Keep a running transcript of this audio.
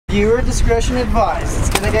Viewer discretion advised. It's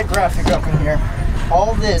gonna get graphic up in here.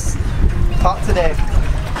 All this caught today.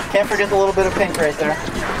 Can't forget the little bit of pink right there.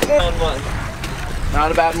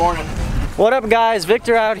 Not a bad morning. What up guys,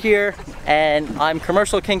 Victor out here, and I'm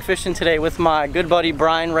commercial kingfishing today with my good buddy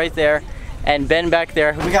Brian right there, and Ben back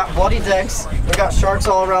there. We got bloody decks, we got sharks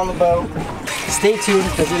all around the boat. Stay tuned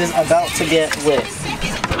because it is about to get lit.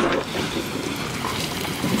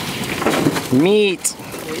 Meat.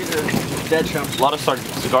 Dead chums. A lot of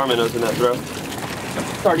cigar minnows in that throw.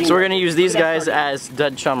 Sardines. So we're gonna use these guys as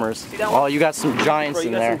dead chummers. Oh, you got some giants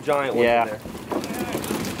in there. Some giant ones in there.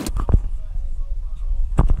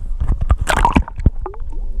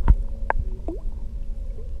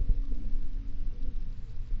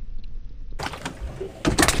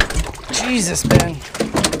 Jesus, Ben.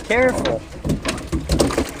 Careful.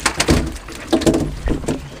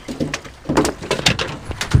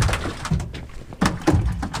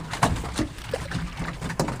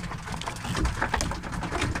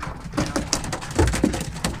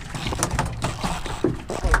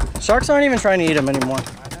 Sharks aren't even trying to eat them anymore.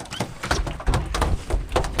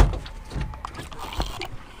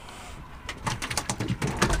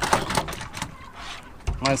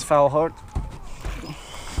 Mine's foul hooked.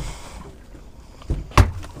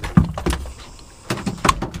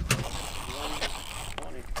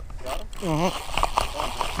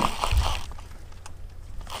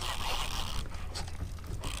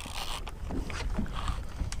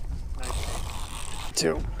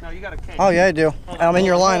 Two. No, you got a king. Oh yeah, I do. I'm in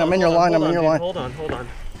your line. I'm in your line. I'm in your line. Hold on, hold on.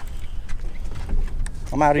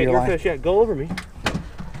 I'm out of your line. Fish, yeah, go over me.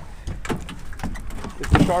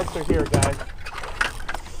 The sharks are here, guys.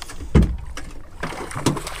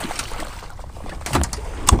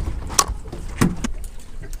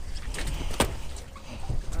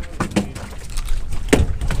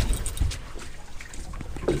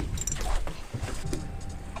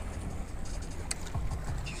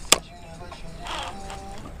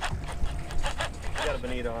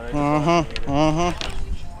 Bonito on it.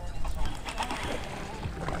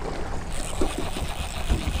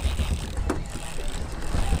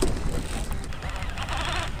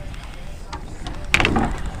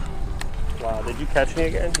 Wow, did you catch me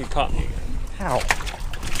again? You caught me again. How?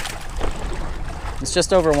 It's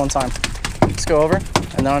just over one time. Let's go over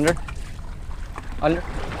and then under. Under.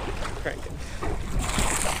 Crank it.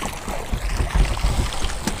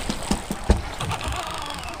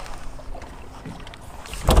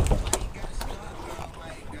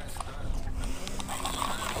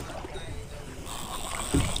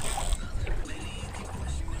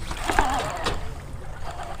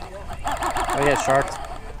 Oh yeah, sharks.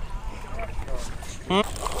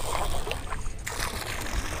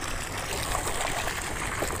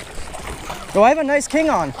 Oh, I have a nice king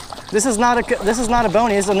on. This is not a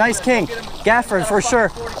bony. It's a nice king. Gafford for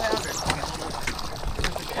sure.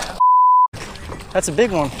 That's a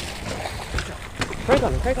big one. Crank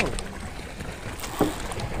on him. Crank on him.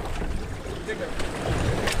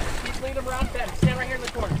 Keep leading him around bed. Stand right here in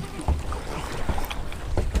the corner.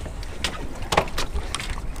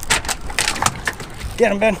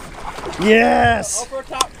 Get him, Ben. Yes. Over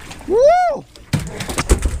top. Woo!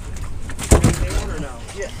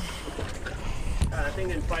 Yeah. That thing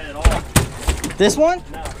didn't fight at all. This one?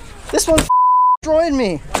 No. This one destroyed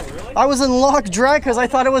me. Oh, really? I was in lock drag because I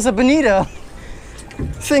thought it was a Bonito.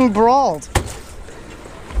 Thing brawled.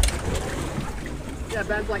 Yeah,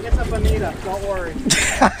 Ben's like, it's a Bonito. Don't worry.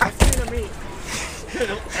 I've seen him eat.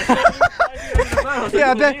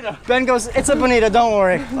 Yeah, Ben goes, it's a Bonito, don't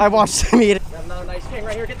worry. I watched him eat it. Got another nice king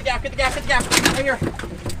right here. Get the gaff, get the gaff, get the gaff. Right here.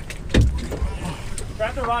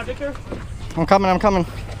 Grab the rod, Victor. I'm coming, I'm coming.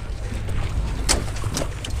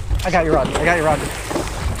 I got your rod, I got your rod.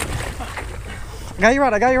 I got your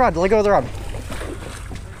rod, I got your rod. Let go of the rod.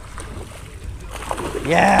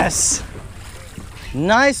 Yes.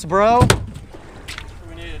 Nice, bro.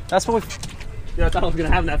 That's what we... Yeah, I thought I was going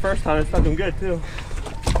to have him that first time. It stuck him good, too.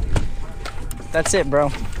 That's it, bro.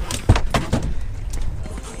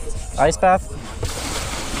 Ice bath.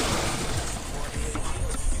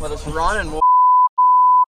 Let us run and we'll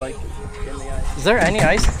like in the ice. Is there any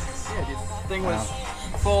ice? Yeah, dude. The thing was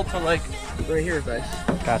full to like right here is ice.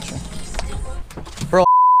 Gotcha. Bro,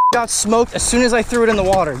 got smoked as soon as I threw it in the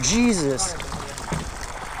water. Jesus.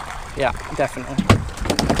 Yeah, definitely.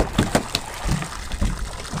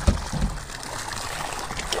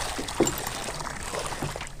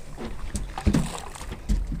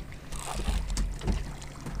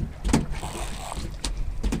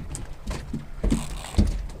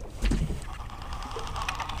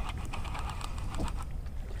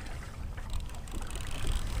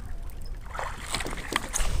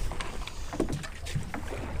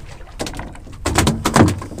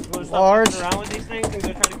 large. Around with these things and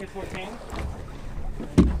go try to catch more king.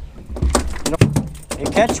 You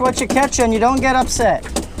catch what you catch and you don't get upset.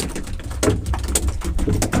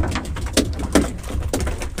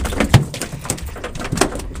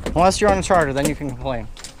 Unless you're on a charter, then you can complain.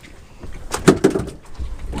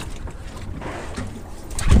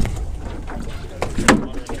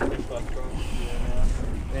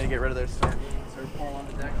 Need to get rid of those sardines or pour them on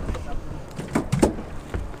the deck or something.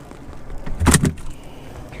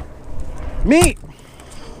 Meat!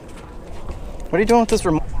 What are you doing with this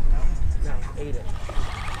remote? No, ate it.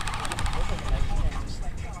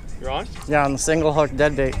 You're on? Yeah, on the single hook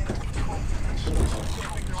dead bait.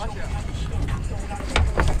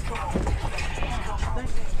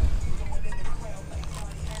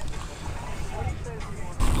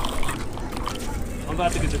 I'm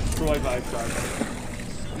about to get destroyed by a shark. Destroyed.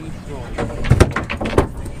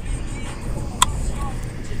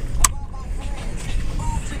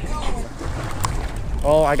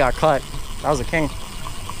 Oh, I got cut. That was a king.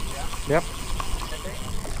 Yep.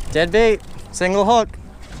 Dead bait, single hook.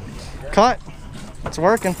 Cut. It's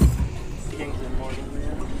working.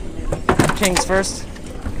 Kings first.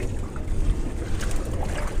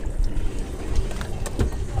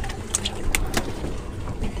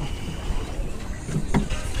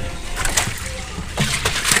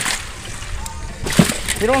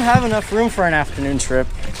 You don't have enough room for an afternoon trip.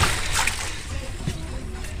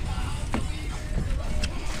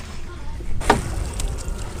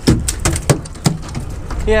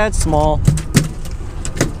 Yeah, it's small.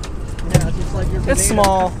 Yeah, just like your It's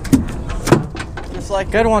small. Just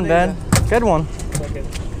like good one, Ben. Good one.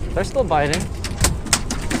 They're still biting.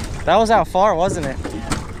 That was out far, wasn't it?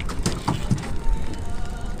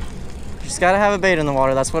 You just gotta have a bait in the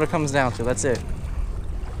water. That's what it comes down to. That's it.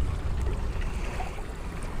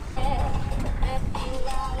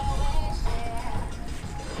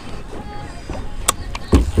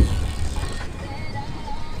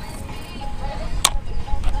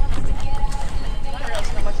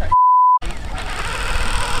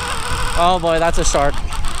 Oh boy, that's a shark.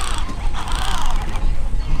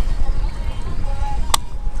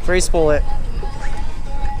 Free spool it.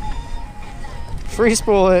 Free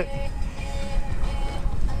spool it.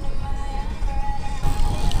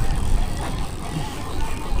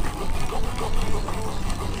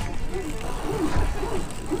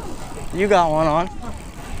 You got one on.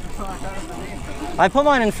 I put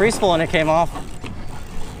mine in free spool and it came off.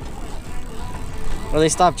 Or they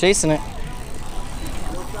stopped chasing it.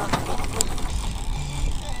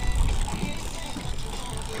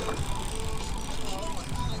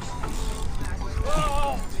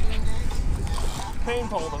 Pain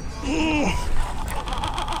pulled him.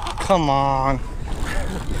 Come on.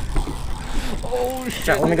 Oh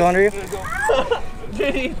shit. Let me go under you.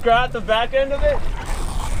 Did he grab the back end of it?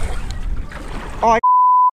 Oh,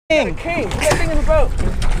 King! Put that thing in the boat.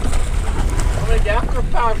 I'm gonna gap or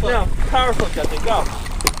power flip? No, power flip that thing. Go.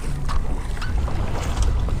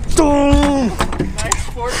 Boom! Nice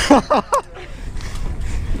sport.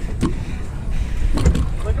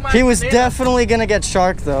 Look at my He was banana. definitely gonna get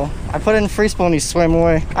shark though. I put it in free spool and he swam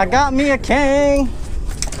away. I got me a king.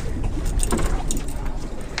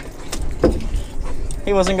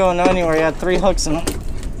 He wasn't going anywhere. He had 3 hooks in him.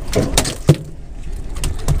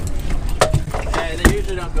 Yeah, they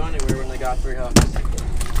usually don't go anywhere when they got 3 hooks.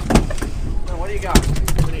 So what do you got?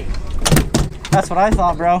 That's what I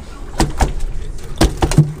thought, bro.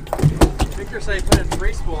 Victor said he put it in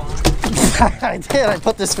free spool on. I did. I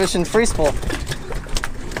put this fish in free spool.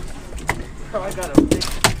 Oh, I got a big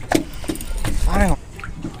Final.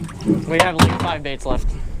 We have like 5 baits left.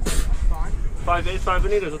 5 baits, 5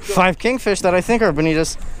 bonitos. Let's go. 5 kingfish that I think are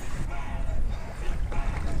bonitas.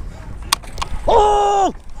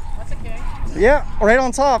 Oh! That's a king. Yeah, right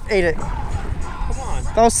on top. Ate it. Come on.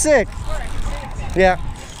 That was sick. Yeah.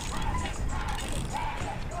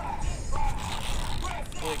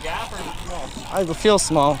 Is it gap or small? I feel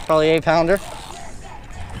small. Probably 8-pounder.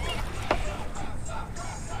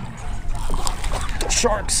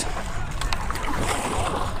 Sharks.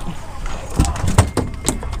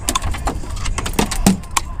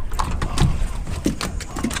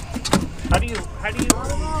 How do you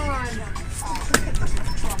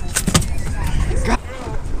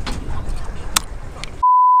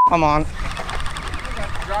Come on.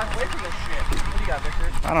 Drive away from this shit. What do you got, Victor?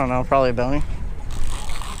 I don't know. Probably a bony.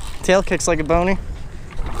 Tail kicks like a bony. Dude,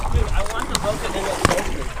 I want the boat to end up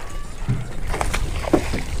broken.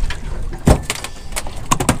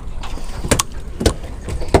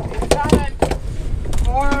 Got it.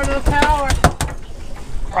 More to the power.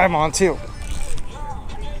 I'm on too.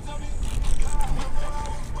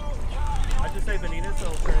 I just say Bonito, so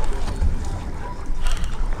it'll turn into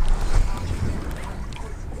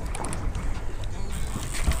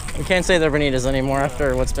can't say they're bonitas anymore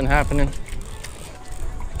after what's been happening.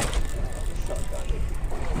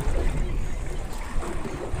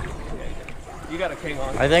 You got a king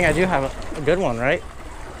on. I think I do have a good one, right?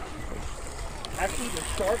 Actually, the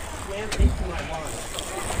shark swam into my line.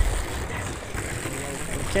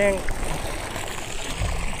 King.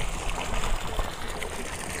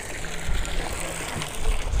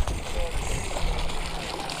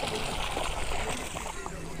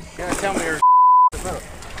 You're gonna tell me you're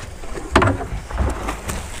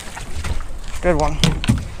Good one.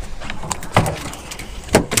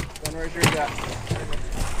 one right here, got.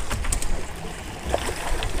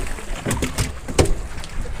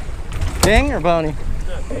 King or bony?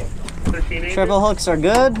 13 Triple hooks are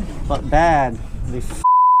good, but bad. They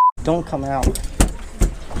don't come out.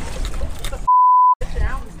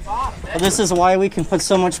 But this is why we can put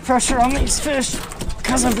so much pressure on these fish,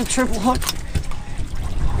 because of the triple hook.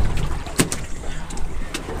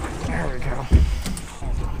 There we go.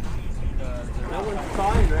 That one's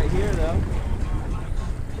fine right here, though.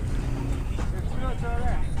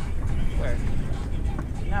 Where?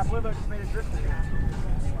 Yeah, Blue Boat just made a drift again.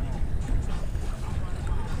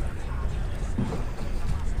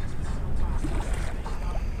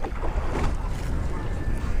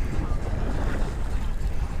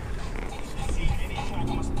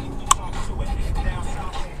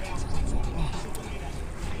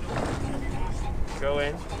 Go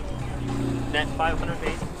in. Net 500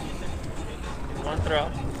 bait. One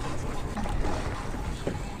throw.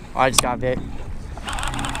 Oh, I just got bit.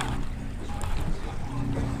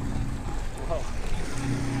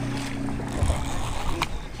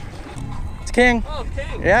 It's King. Oh,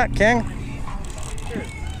 King. Yeah, King.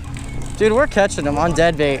 Dude, we're catching them on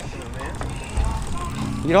dead bait.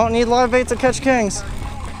 You don't need live bait to catch kings.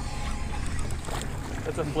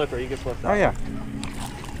 That's a flipper. You can flip that. Oh, yeah.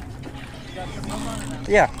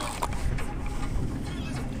 Yeah.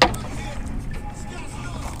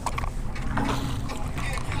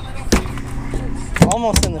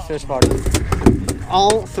 Almost in the fish body.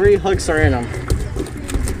 All 3 hooks are in them.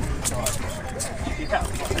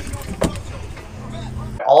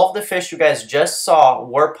 All of the fish you guys just saw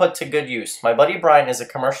were put to good use. My buddy Bryan is a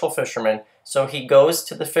commercial fisherman, so he goes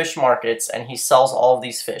to the fish markets and he sells all of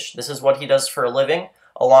these fish. This is what he does for a living,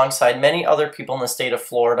 alongside many other people in the state of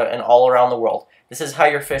Florida and all around the world. This is how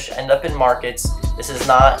your fish end up in markets. This is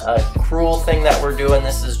not a cruel thing that we're doing.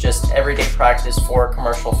 This is just everyday practice for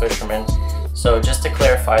commercial fishermen. So just to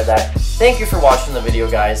clarify that, thank you for watching the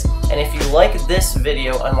video, guys. And if you like this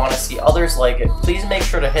video and want to see others like it, please make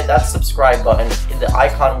sure to hit that subscribe button. The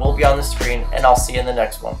icon will be on the screen, and I'll see you in the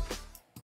next one.